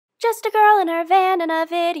Just a girl in her van and a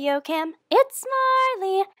video cam. It's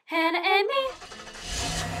Marley, Hannah, and me.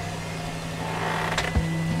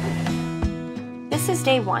 This is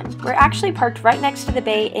day one. We're actually parked right next to the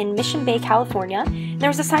bay in Mission Bay, California. There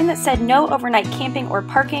was a sign that said no overnight camping or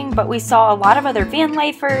parking, but we saw a lot of other van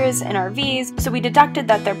lifers and RVs, so we deducted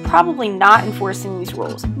that they're probably not enforcing these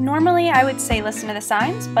rules. Normally, I would say listen to the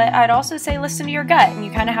signs, but I'd also say listen to your gut, and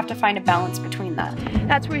you kind of have to find a balance between that.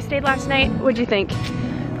 That's where we stayed last night. What'd you think?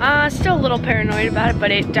 Still a little paranoid about it, but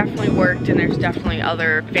it definitely worked, and there's definitely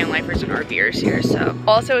other van lifers and RVers here, so.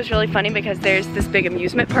 Also, it's really funny because there's this big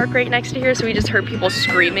amusement park right next to here, so we just heard people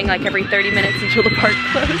screaming like every 30 minutes until the park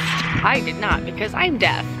closed. I did not, because I'm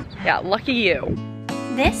deaf. Yeah, lucky you.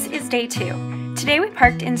 This is day two. Today we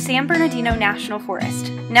parked in San Bernardino National Forest.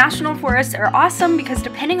 National forests are awesome because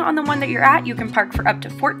depending on the one that you're at, you can park for up to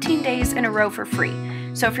 14 days in a row for free.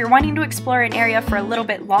 So if you're wanting to explore an area for a little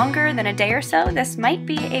bit longer than a day or so, this might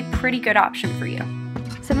be a pretty good option for you.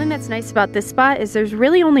 Something that's nice about this spot is there's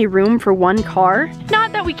really only room for one car.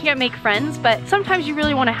 Not that we can't make friends, but sometimes you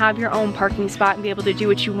really want to have your own parking spot and be able to do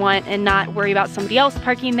what you want and not worry about somebody else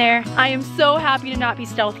parking there. I am so happy to not be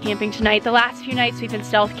stealth camping tonight. The last few nights we've been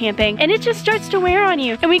stealth camping and it just starts to wear on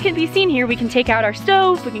you. And we can be seen here. We can take out our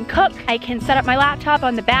stove, we can cook. I can set up my laptop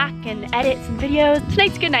on the back and edit some videos.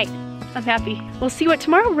 Tonight's a good night. I'm happy. We'll see what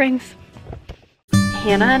tomorrow brings.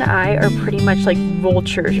 Hannah and I are pretty much like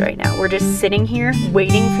vultures right now. We're just sitting here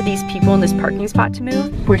waiting for these people in this parking spot to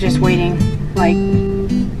move. We're just waiting like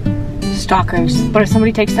stalkers. But if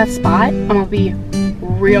somebody takes that spot, I'm gonna be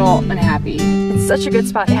real unhappy. It's such a good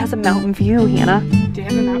spot. It has a mountain view, Hannah. Did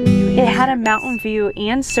it have a mountain view? It had a mountain view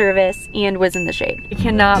and service and was in the shade. I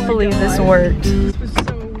cannot believe this worked. This was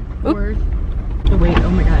so worth. Oh wait, oh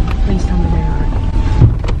my god. Please tell me they are.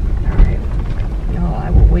 Alright. Y'all, I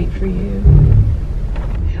will wait for you.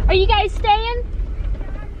 Are you guys staying?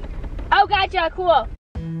 Oh, gotcha, cool.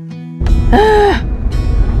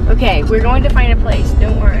 Okay, we're going to find a place,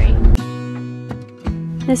 don't worry.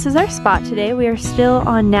 This is our spot today. We are still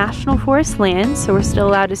on National Forest land, so we're still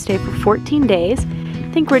allowed to stay for 14 days.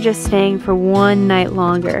 I think we're just staying for one night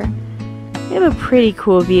longer. We have a pretty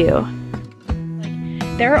cool view.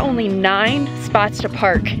 There are only 9 spots to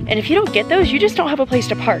park, and if you don't get those, you just don't have a place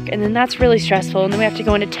to park, and then that's really stressful, and then we have to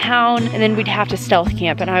go into town, and then we'd have to stealth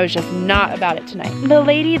camp, and I was just not about it tonight. The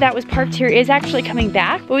lady that was parked here is actually coming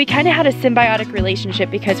back, but we kind of had a symbiotic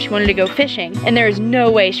relationship because she wanted to go fishing, and there is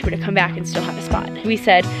no way she would have come back and still had a spot. We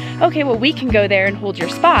said, okay, well, we can go there and hold your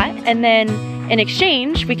spot, and then in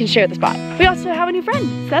exchange, we can share the spot. We also have a new friend,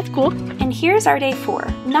 so that's cool. And here's our day 4.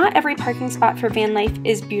 Not every parking spot for van life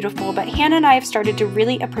is beautiful, but Hannah and I have started to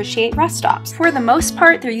really appreciate rest stops. For the most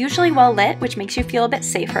part, they're usually well lit, which makes you feel a bit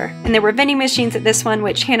safer. And there were vending machines at this one,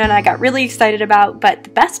 which Hannah and I got really excited about, but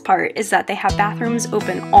the best part is that they have bathrooms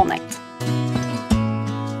open all night.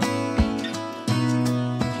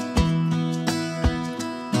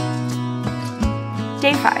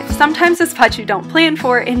 Day 5. Sometimes the spots you don't plan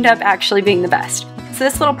for end up actually being the best. So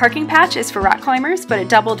this little parking patch is for rock climbers, but it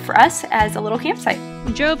doubled for us as a little campsite.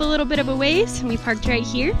 We drove a little bit of a ways and we parked right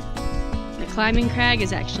here. The climbing crag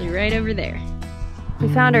is actually right over there.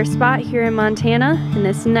 We found our spot here in Montana in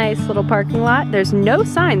this nice little parking lot. There's no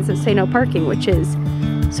signs that say no parking, which is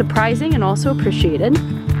surprising and also appreciated.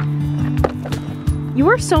 You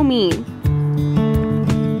are so mean.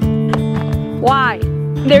 Why?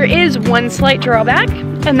 There is one slight drawback,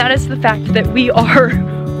 and that is the fact that we are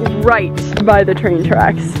right by the train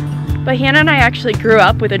tracks. But Hannah and I actually grew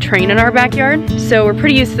up with a train in our backyard, so we're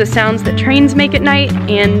pretty used to the sounds that trains make at night,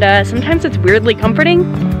 and sometimes it's weirdly comforting,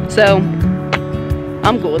 so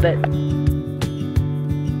I'm cool with it.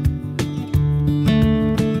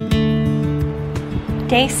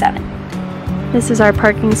 Day 7. This is our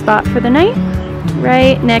parking spot for the night,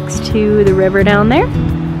 right next to the river down there.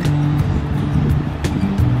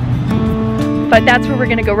 But that's where we're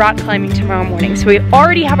gonna go rock climbing tomorrow morning. So we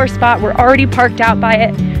already have our spot, we're already parked out by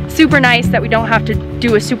it. Super nice that we don't have to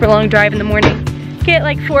do a super long drive in the morning. Get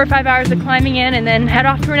like 4 or 5 hours of climbing in and then head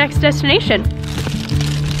off to our next destination.